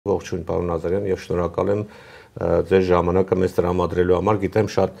Ողջույն, պարոն Նազարյան, եւ շնորհակալ եմ ձեր ժամանակը մեզ տրամադրելու համար։ Գիտեմ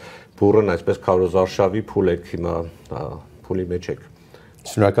շատ բուրըն այսպես քարոզարշավի փուլ եք հիմա փուլի մեջ եք։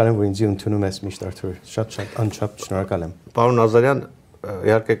 Շնորհակալ եմ, որ ինձ ընդունում ես միշտ Արթուր։ Շատ անչափ շնորհակալ եմ։ Պարոն Նազարյան,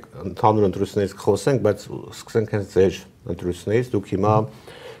 իհարկե ընդհանուր ընտրություններից կխոսենք, բայց սկսենք հենց ձեր ընտրություններից։ Դուք հիմա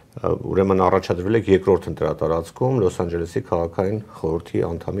ուրեմն առաջադրվել եք երկրորդ ընտրատարածքում Լոս Անջելեսի քաղաքային խորհրդի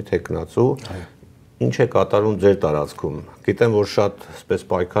անդամի թեկնածու։ Ինչ է կատարում ձեր տարածքում։ Գիտեմ, որ շատ այսպես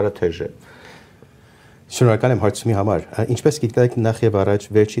պայքարը թեժ է։ Շնորհակալ եմ հարցումի համար։ Ինչպես գիտեք, նախ եւ առաջ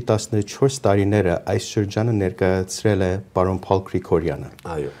վերջի 14 տարիները այս շրջանը ներկայացրել է պարոն Փոլ Գրիգորյանը։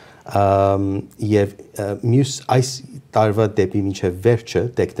 Այո։ Եվ մյուս այս տարվա դեպի մինչև վերջը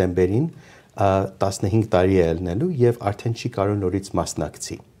դեկտեմբերին 15 տարի է ելնելու եւ արդեն չի կարող նորից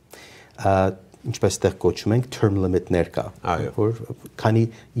մասնակցի։ Ինչպես տեղ կոչում ենք term limit-ներ կա, որ քանի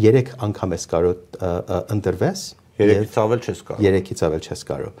 3 անգամ ես կարող ընտրվես, 3-ից ավել չես կարող։ 3-ից ավել չես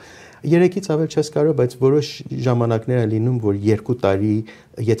կարող։ 3-ից ավել չես կարող, բայց որոշ ժամանակներ է լինում, որ 2 տարի,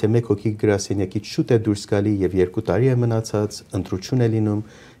 եթե մեկ հոգի գրասենյակից շուտ է դուրս գալի եւ 2 տարի է մնացած, ընտրություն է լինում,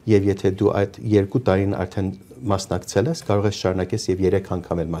 եւ եթե դու այդ 2 տարին արդեն մասնակցել ես, կարող ես շարունակես եւ 3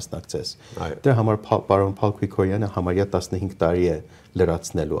 անգամ էլ մասնակցես։ Դրա համար պարոն Փոլ Գրիգորյանը համարյա 15 տարի է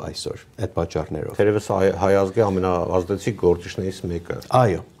լրացնելու այսօր այդ պատճառներով։ Թերևս հայ ազգի ամենաազդեցիկ գործիչներից մեկը։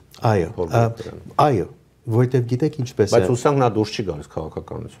 Այո, որտեվ գիտեք ինչպես է։ Բայց ուսանք նա դուրս չի գալիս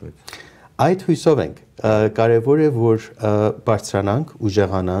քաղաքականությունից։ Այդ հույսով ենք։ Կարևոր է որ բարձրանանք,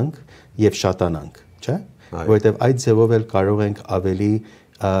 ուժեղանանք եւ շատանանք, չէ՞։ Որտեվ այդ ձևով էլ կարող ենք ավելի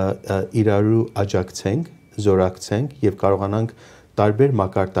իրարու աջակցենք, զորակցենք եւ կարողանանք տարբեր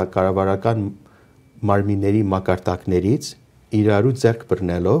կառավարական մարմինների մակարդակներից իրարու ձեռք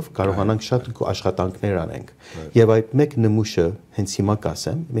բռնելով կարողանանք շատ աշխատանքներ անենք։ Եվ այդ մեկ նմուշը հենց հիմա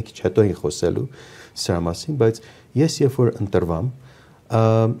կասեմ, մեկ քիչ հետո են խոսելու սրա մասին, բայց ես երբ որ ընտրվամ,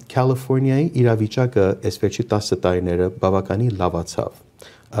 Կալիֆորնիայի իրավիճակը այս վերջի 10 տարիները բավականին լավացավ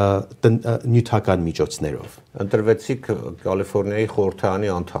նյութական միջոցներով։ Ընտրվեցիք Կալիֆորնիայի խորհրդարանի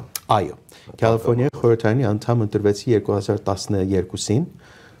անդամ։ Այո, Կալիֆորնիայի խորհրդարանի անդամ ընտրվեցի 2012-ին։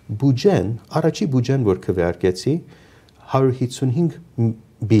 Բյուջեն, առաջի բյուջեն, որ քվեարկեցի, 155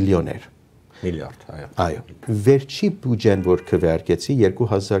 բիլիոն էր։ Միլիարդ, այո։ Վերջի բյուջեն, որ քվեարկեցի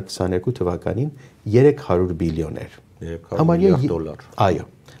 2022 թվականին 300 բիլիոն էր։ 300 միլիարդ դոլար։ Այո,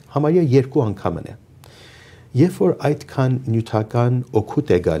 համարյա 2 անգամն է։ Երբ որ այդքան նյութական օգուտ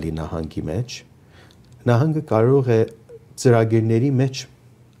է գալի նահանգի մեջ, նահանգը կարող է ծրագրերի մեջ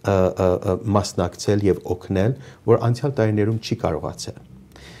մասնակցել եւ օգնել, որ անցյալ տարիներում չի կարողացել։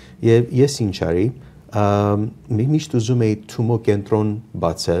 Եվ ես ինչ արի, միշտ ուզում էի Թումո կենտրոն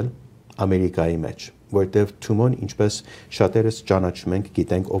բացել Ամերիկայի մեջ, որտեղ Թումոն ինչպես շատերս ճանաչում ենք,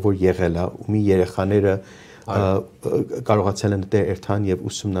 գիտենք, ով որ եղել է, ումի երեխաները կարողացել են դեր երթան եւ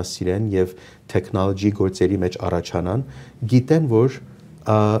ուսումնասիրեն եւ տեխնոլոգի գործերի մեջ առաջանան, գիտեն, որ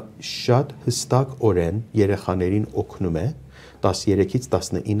շատ հստակ օրեն երեխաներին օգնում է 13-ից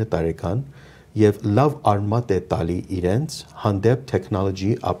 19 տարեկան եւ լավ արմատ է տալի իրենց հանդեպ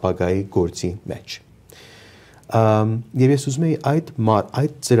տեխնոլոգի ապագայի գործի մեջ։ Եվ ես ուզում եմ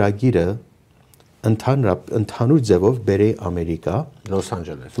այդ ծրագիրը ընդհանուր ձևով բերեի Ամերիկա, Լոս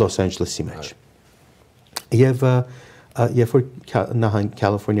Անջելես։ Լոս Անջելեսի մեջ։ Եվ երբ որ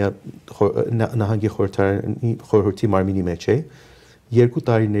Կալիֆորնիա նահանգի խորհրդի մարմինի մեջ է, 2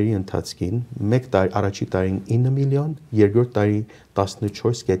 տարիների ընթացքին, առաջի տարին 9 միլիոն, երկրորդ տարի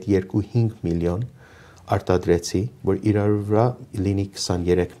 14.25 միլիոն արտադրեցի, որ իրարու վրա լինի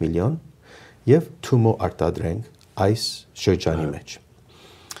 23 միլիոն, եւ Թումո արտադրենք այս շրջանի մեջ։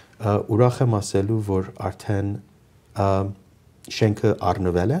 Ուրախ եմ ասելու, որ արդեն շենքը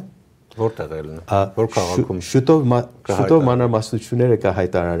առնվել է։ Որտեղ է լինում։ Որ քաղաքում։ Շուտով մանրամասնությունները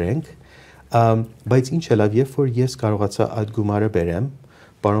կհայտարարենք, բայց ինչ է լավ, երբ որ ես կարողացա այդ գումարը բերեմ,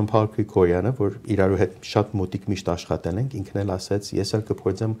 պարոն Փոլ Գրիգորյանը, որ իրարու հետ շատ մոտիկ միշտ աշխատել ենք, ինքն էլ ասեց, ես էլ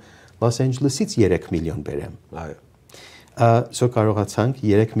կփորձեմ Լոս Անջելեսից 3 միլիոն բերեմ։ Այո։ Սա կարողացանք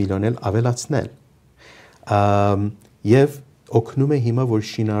 3 միլիոն էլ ավելացնել։ Եվ օգնում է հիմա, որ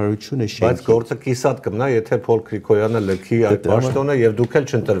շինարարությունը շենքի։ Բայց գործը կիսատ կմնա, եթե Փոլ Գրիգորյանը լքի այդ պաշտոնը եւ դուք էլ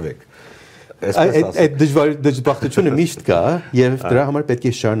չընտրվեք։ Այդ դժբախտությունը միշտ կա եւ դրա համար պետք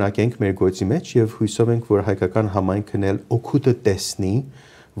է շարունակենք մեր գործի մեջ եւ հույսով ենք, որ հայկական համայնքն էլ օգուտը տեսնի,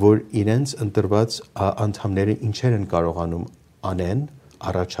 որ իրենց ընտրված անդամները ինչեր են կարողանում անեն,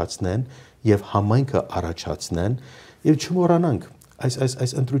 առաջացնեն եւ համայնքը առաջացնեն եւ չմոռանանք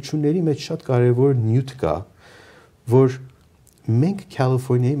այս ընտրությունների մեջ շատ կարեւոր նյութ կա, որ մենք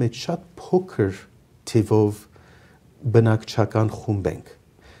Կալիֆորնիայի մեջ շատ փոքր թիվով բնակչական խումբ ենք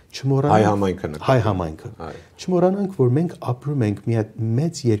Հայ համայնքը։ Հայ համայնքը։ Չմոռանանք, որ մենք ապրում ենք մի հատ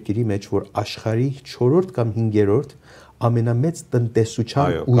մեծ երկրի մեջ, որ աշխարհի 4-րդ կամ 5-րդ ամենամեծ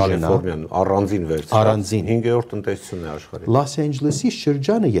տնտեսության ուժն է։ Կալիֆորնիան առանձին վերցրած։ Առանձին 5-րդ տնտեսությունն է աշխարհի։ Լոս Անջելեսի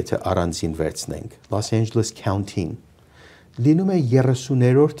շրջանը եթե առանձին վերցնենք, Լոս Անջելես County-ն լինում է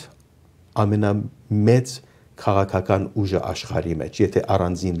 30-րդ ամենամեծ քաղաքական ուժը աշխարհի մեջ, եթե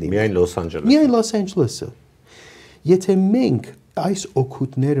առանձին լինի։ Միայն Լոս Անջելեսը։ Միայն Լոս Անջելեսը։ Եթե մենք այս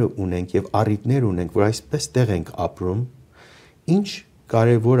օգուտները ունենք եւ առիթներ ունենք, որ այսպես տեղ ենք ապրում, ինչ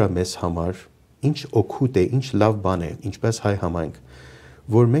կարեւոր է մեզ համար, ինչ օգուտ է, ինչ լավ բան է, ինչպես հայ համայնք,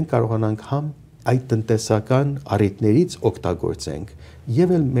 որ մենք կարողանանք համ այդ տնտեսական առիթներից օգտագործենք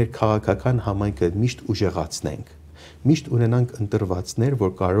եւ էլ մեր քաղաքական համայնքը միշտ ուժեղացնենք, միշտ ունենանք ընտրվածներ,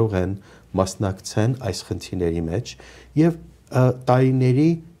 որ կարող են մասնակցեն այս խնդիրների մեջ եւ տարիների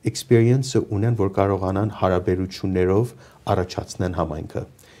experience-ը ունեն, որ կարողանան հարաբերություններով առաջացնեն համայնքը։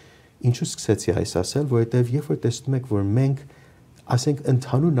 Ինչու սկսեցի այս ասել, որովհետեւ երբ որ տեսնում եք, որ մենք ասենք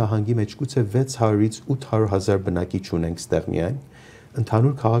ընդհանուր նահանգի մեջ գուցե 600-ից 800,000 բնակիչ ունենք ստեղ միայն,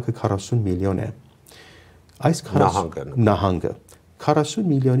 ընդհանուր քաղաքը 40 միլիոն է։ Այս նահանգը 40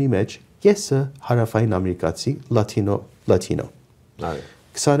 միլիոնի մեջ կեսը հարավային ամերիկացի, լատինո,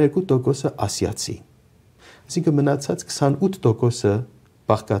 22% ասիացի։ Այսինքն մնացած 28%-ը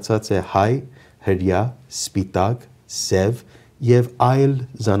բաղկացած է հայ, հրյա, սպիտակ, սև եւ այլ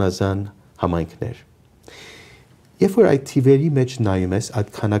զանազան համայնքներ։ Երբ որ այդ թիվերի մեջ նայում ես, այդ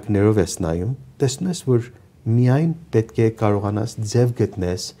քանակներով ես նայում, տեսնում ես, որ միայն պետք է կարողանաս ձև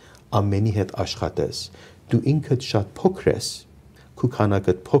գտնես ամենի հետ աշխատես։ Դու ինքդ շատ փոքր ես, քո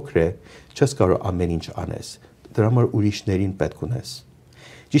քանակդ փոքր է, չես կարող ամեն ինչ անես։ Դրա համար ուրիշներին պետք ունես։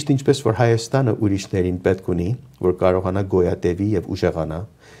 Ճիշտ ինչպես որ Հայաստանը ուրիշներին պետք ունի, որ կարողանա գոյատևի եւ ուժեղանա,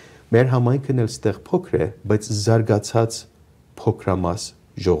 մեր համայնքն էլ ստեղ փոքր է, բայց զարգացած փոքրամաս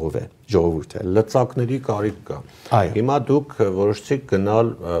ժողովուրդ է։ Լծակների կարիք կա։ Հիմա դուք որոշեցիք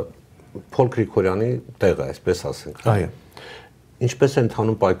գնալ Փոլ Գրիգորյանի տեղը, այսպես ասենք։ Այո։ Ինչպես է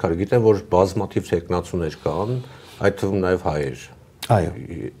ընթանում պայքարը։ Գիտեմ, որ բազմաթիվ տեխնացուներ կան, այդ թվում նաև հայեր։ Այո։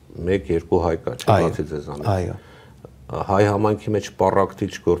 1-2 հայ կա, չբացի ձեզանից։ Այո։ Հայ համայնքի մեջ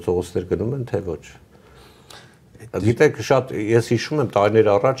պարակտիչ գործողություններ գնում են, թե ոչ։ Գիտեք, շատ ես հիշում եմ տարիներ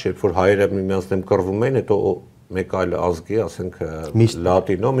առաջ, երբ որ հայերը միմյանց դեմ կռվում էին, հետո մեկ այլ ազգի, ասենք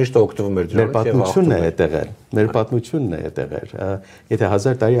լատինո, միշտ օգտվում էր դրանից եւ պատմությունն է հետեղել։ Մեր պատմությունն է հետեղել։ Եթե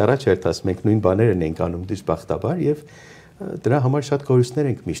 1000 տարի առաջ երթաս մենք նույն բաներն ենք անում դժբախտաբար եւ դրա համար շատ կորուստներ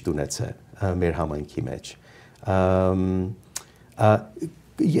ենք միշտ ունեցել մեր համայնքի մեջ։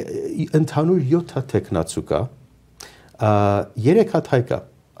 Ընդհանուր 7 հատ տեխնացու կա, 3 հատ հայ կա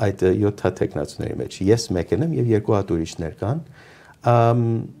այդ 7 հատ տեխնացուների մեջ։ Ես մեկն եմ եւ 2 հատ ուրիշներ կան։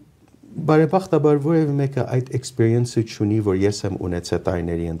 Բարեբախտաբար որևէ մեկը այդ experience-ը չունի, որ ես եմ ունեցել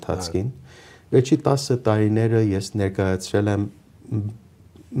տարիների ընթացքին։ Վերջի 10 տարիները ես ներկայացրել եմ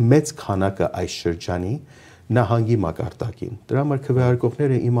մեծ քանակը այս շրջանի նահանգի մակարդակին։ Դրա համար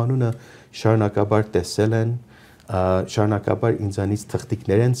քվեարկողները իմ անունը շարունակաբար տեսել են, շարունակաբար ինձանից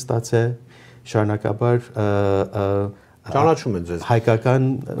թղթիկներ են ստացել, շարունակաբար ճանաչում են ձեզ։ Հայկական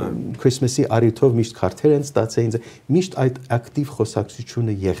Քրիսմասի առիթով միշտ քարտեր են ստացել ինձ, միշտ այդ ակտիվ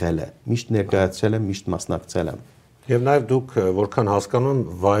խոսակցությունը եղել է, միշտ ներկայացրել եմ, միշտ մասնակցել եմ։ Եվ նաև դուք որքան հասկանում եմ,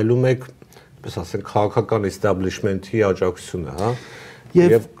 վայելում եք, այսպես ասենք, քաղաքական establishment-ի աջակցությունը, հա։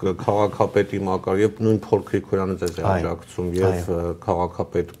 Եվ քաղաքապետի մակար, եւ նույն Փոլ Գրիգորյանը ձեզ է աջակցում, եւ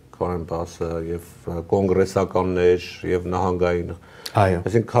քաղաքապետ Կարենբասը, եւ կոնգրեսականներ, եւ նահանգային։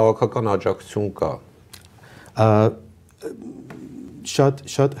 Այսինքն քաղաքական աջակցություն կա։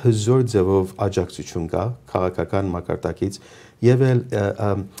 Շատ հզոր ձևով աջակցություն կա քաղաքական մակարդակից եւ էլ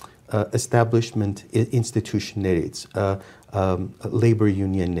establishment institutionներից, labor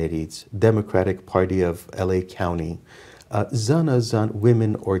unionներից, Democratic Party of LA County, Zanazan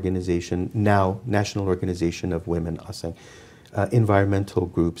Women Organization, now National Organization of Women, environmental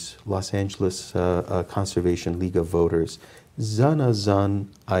groups, Los Angeles Conservation League of Voters, Zanazan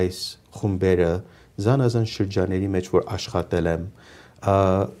Ice Khumbera, Zanazan շրջաների մեջ որ աշխատել եմ,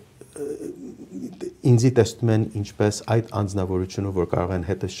 ինձի տեսնում են ինչպես այդ անձնավորությունը որ կարող են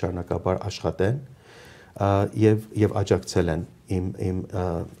հետս շարունակաբար աշխատեն եւ աջակցել են իմ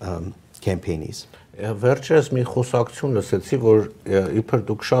կամպեյնից։ Վերջերս մի խոսակցություն լսեցի, որ իբր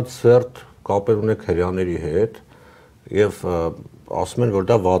դուք շատ սերտ կապեր ունեք հрьяաների հետ եւ ասում են որ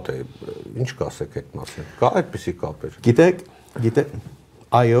դա վատ է։ Ինչ կասեք այդ մասին։ Կա այդպիսի կապեր։ Գիտեք,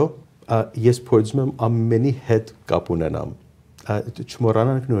 այո, ես փորձում եմ ամենի հետ կապ ունենամ։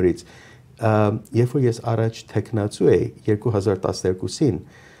 Չմոռանանք նորից, երբ որ ես առաջ տեխնացու էի 2012-ին,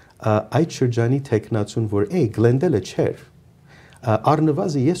 այդ շրջանի տեխնացուն որ Գլենդելը չէր,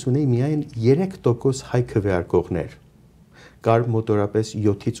 Առնվազն ես ունեի միայն 3% հայ քվեարկողներ, կար մոտորապես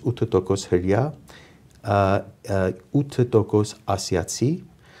 7-ից 8% հրյա, 8% ասիացի,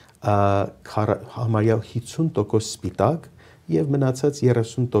 համարյա 50% սպիտակ եւ մնացած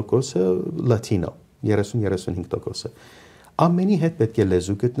 30%-ը լատինո, 30-35%-ը։ Ամենի հետ պետք է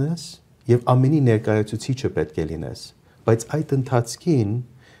լեզու գտնես եւ ամենի ներկայացուցիչը պետք է լինես, բայց այդ ընթացքին,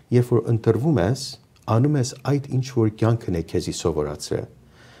 երբ որ ընտրվում ես, անում ես այդ ինչ որ կյանքն է քեզի սովորացրել։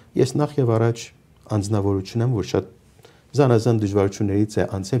 Ես նախ եւ առաջ անձնավորություն եմ, որ շատ զանազան դժվարություններից է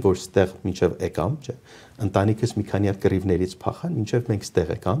անցել, որ ստեղ մինչև եկամ, չէ։ Ընտանիքս մի քանի հատ կռիվներից փախան, մինչև մենք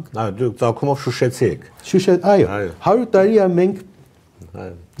ստեղ եկանք։ Այո, դուք ցակումով Շուշեցի եք։ Այո, 100 տարի է մենք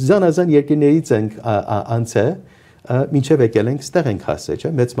զանազան երկրներից ենք անցել, մինչև եկել ենք ստեղ ենք հասել,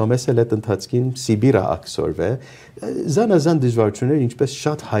 չէ։ Մեծ մամես էլ այդ ընթացքին Սիբիրը ակսորվել, զանազան դժվարություններ, ինչպես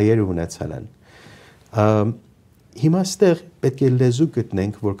շատ հայեր ունեցել են։ Հիմա ստեղ պետք է լեզու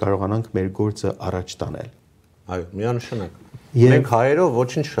գտնենք, որ կարողանանք մեր գործը առաջ տանել։ Այո, միանշանակ։ Մենք հայերով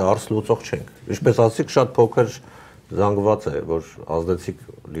ոչինչ հարց լուծող չենք։ Ինչպես ասիք, շատ փոքր զանգված է, որ ազդեցիկ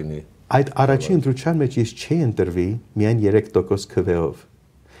լինի։ Այդ առաջին ընտրության մեջ ես չէի ընտրվի միայն 3% քվեով։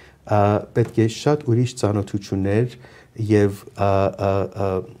 Պետք է շատ ուրիշ ծանոթություններ եւ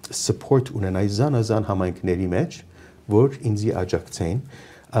support ունենայի զանազան համայնքների մեջ, որ ինձի աջակցեն։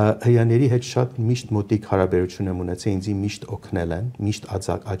 Հրյաների հետ շատ միշտ մոտիկ հարաբերություն եմ ունեցել, ինձի միշտ օգնել են, միշտ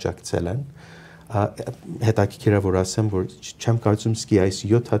աջակցել են։ Հետաքրքիր է որ ասեմ, որ չեմ կարծում սկի այս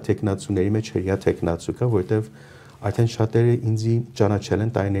 7 տեխնացուների մեջ հրյա տեխնացու կա, որտեվ արդեն շատերը ինձի ճանաչել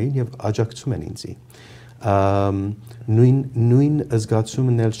են տարիներին եւ աջակցում են ինձի։ Նույն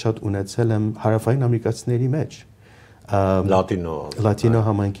զգացումն էլ շատ ունեցել եմ հարավային ամերիկացիների մեջ։ Լատինո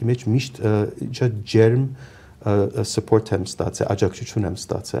համայնքի մեջ միշտ շատ ջերմ support եմ ստացել, աջակցություն եմ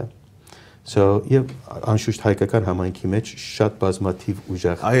ստացել։ Եվ անշուշտ հայկական համայնքի մեջ շատ բազմաթիվ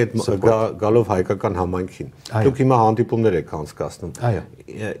ուժեղ այդ գալով հայկական համայնքին։ Դուք հիմա հանդիպումներ եք անցկացնում։ Այո։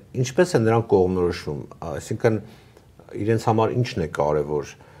 Ինչպես են նրանք կողմնորոշվում, այսինքն իրենց համար ինչն է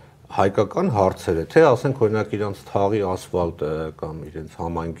կարևոր, հայկական հարցերը, թե ասենք օրինակ իրենց թաղի ասֆալտը կամ իրենց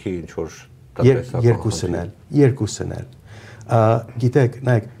համայնքի ինչ որ երկուսն էլ։ Գիտեք,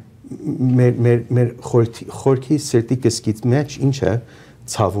 նայեք, մեր խորքի սրտի կսկից մեջ ինչ է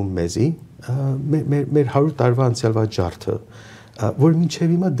ցավում մեզի, մեր 100 տարվա անցյալվա ջարդը, որ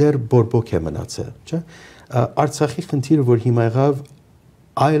մինչև հիմա դեռ բորբոք է մնացել, չէ։ Արցախի խնդիրը, որ հիմա եղավ,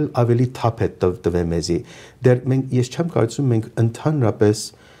 այլ ավելի թափ է տվել մեզի։ Դեռ ես չեմ կարծում մենք ընդհանրապես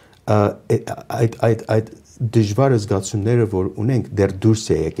այդ դժվար զգացումները, որ ունենք, դեռ դուրս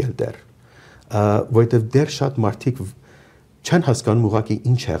է եկել դեռ, որովհետև դեռ շատ մարդիկ չեն հասկանում ուղղակի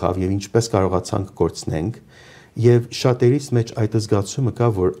ինչ եղավ եւ ինչպես կարողացանք կորցնենք, եւ շատերից մեջ այդ զգացումը կա,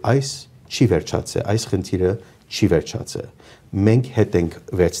 որ այս չի վերջացել, այս խնդիրը չի վերջացել։ Մենք հետ ենք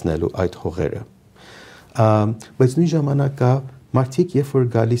վերցնելու այդ հողերը։ Բայց նույն ժամանակ կա մարդիկ, երբ որ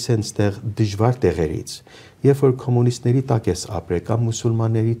գալիս են ստեղ դժվար տեղերից, երբ որ կոմունիստների տակ ես ապրել կամ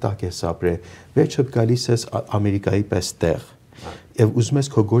մուսուլմանների տակ ես ապրել, վերջը գալիս ես Ամերիկայի պես տեղ, եւ ուզում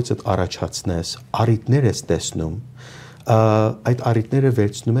ես քո գործդ առաջացնես, առիթներ ես տեսնում, այդ առիթները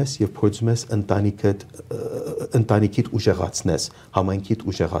վերցնում ես եւ փորձում ես ընտանիքիդ ուժեղացնես, համայնքիդ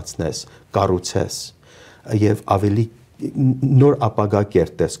ուժեղացնես, կառուցես եւ ավելի նոր ապագա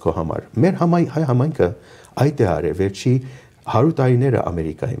կերտես քո համար։ Մեր հայ համայնքը այդ է արել վերջի 100 տարիները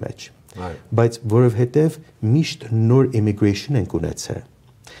Ամերիկայի մեջ։ Բայց որովհետեւ միշտ նոր immigration ենք ունեցել։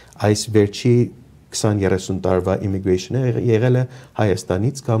 Այս վերջի 20-30 տարվա immigration-ը եղել է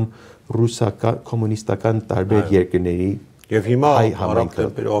Հայաստանից կամ ռուսական կոմունիստական տարբեր երկրների եւ հիմա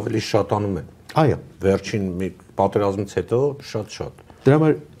համայնքները ավելի շատանում են։ Այո, վերջին մի պատերազմից հետո շատ։ Դրա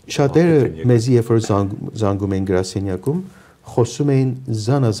համար շատերը մեզի երբ որ զանգում էին գրասենյակում, խոսում էին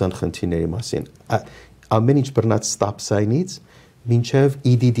զանազան խնդիրների մասին։ Ամեն ինչ բռնած stop sign-ից մինչև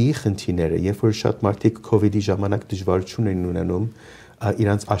EDD-ի խնդիրները, երբ որ շատ մարդիկ COVID-ի ժամանակ դժվարություն են ունենում,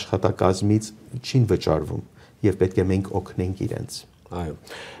 իրանց աշխատակազմից չին վճարվում եւ պետք է մենք օգնենք իրենց։ Այո։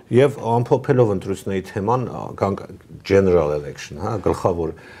 Եվ ամփոփելով ընտրությունների թեման, կանք general election, հա,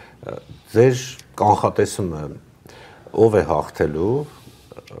 գլխավոր ձեր կանխատեսումը ով է հաղթելու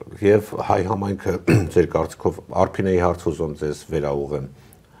եւ հայ համայնքը ձեր կարծիքով Արփինեի հարց ուզում ձեզ վերաուղեմ,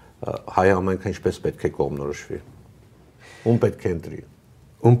 հայ համայնքը ինչպես պետք է կողմնորոշվի, ում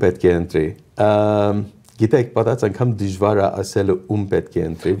պետք է ընտրի։ Գիտեք, պատած անգամ դժվար է ասել ում պետք է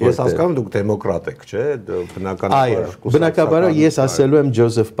ընտրի։ Ես հասկանում դուք դեմոկրատ եք, չէ՞, բնականաբար ես ասելու եմ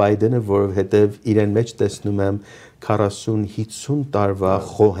Ջոզեֆ Բայդենը, որովհետև իրեն մեջ տեսնում եմ 40-50 տարվա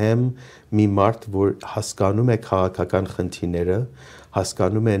խոհեմ մի մարդ, որ հասկանում է քաղաքական խնդիրները,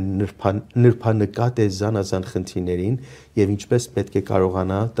 հասկանում է նրբանկատ է զանազան խնդիրներին եւ ինչպես պետք է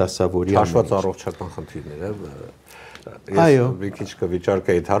կարողանա դասավորի հաշված առողջական խնդիրները այո մի քիչ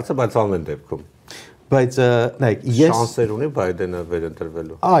կվիճարկեի հարցը բայց ամեն դեպքում բայց նայեք ես շանսեր ունի Բայդենը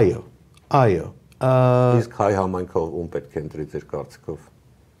վերընտրվելու այո իսկ հայ համայնքը ում պետք է ընտրի ձեր կարծիքով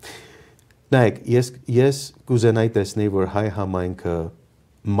նայեք ես կուզենայի տեսնել որ հայ համայնքը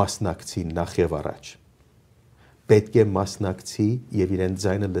մասնակցի նախ եւ առաջ պետք է մասնակցի եւ իրեն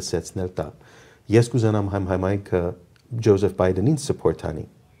ձայնը լսեցնել տա ես կուզենամ համայնքը Ջոզեֆ Բայդենին support անի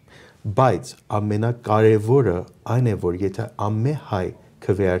բայց ամենակարևորը այն է որ եթե ամեն հայ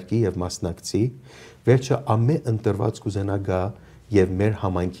քվեարկի եւ մասնակցի վերջը ամեն ընտրված կուզենա գա եւ մեր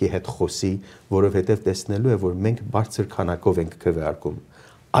համայնքի հետ խոսի որովհետեւ տեսնելու է որ մենք բարձր քանակով ենք քվեարկում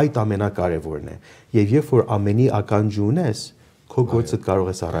այդ ամենակարևորն է եւ երբ որ ամենի ականջ ունես քո գործը կարող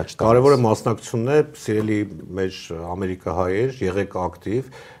ես առաջ տանել կարևորը մասնակցությունն է սիրելի մեր ամերիկահայեր եղեք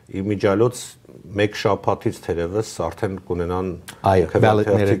ակտիվ իմիջիալոց մեկ շաբաթից թերևս արդեն կունենան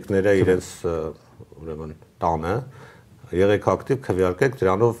քվեարկեցիները իրենց ուրեմն տանը եղեք ակտիվ քվեարկեք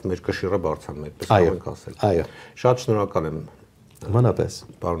դրանով մեր կշիռը բարձրանում է այդպես կարող ենք ասել այո շատ շնորհակալ եմ Մանապես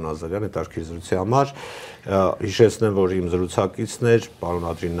պարոն Նազարյան հետաքրքիր զրույցի համար հիշեցնեմ որ իմ զրուցակիցն էր պարոն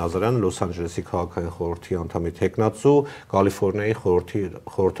Ադրին Նազարյանը Լոս Անջելեսի քաղաքային խորհրդի անդամի տեխնացու Կալիֆորնիայի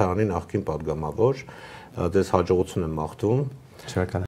խորհրդարանի նախկին պատգամավոր ձեզ հաջողություն եմ մաղթում Շնորհակալ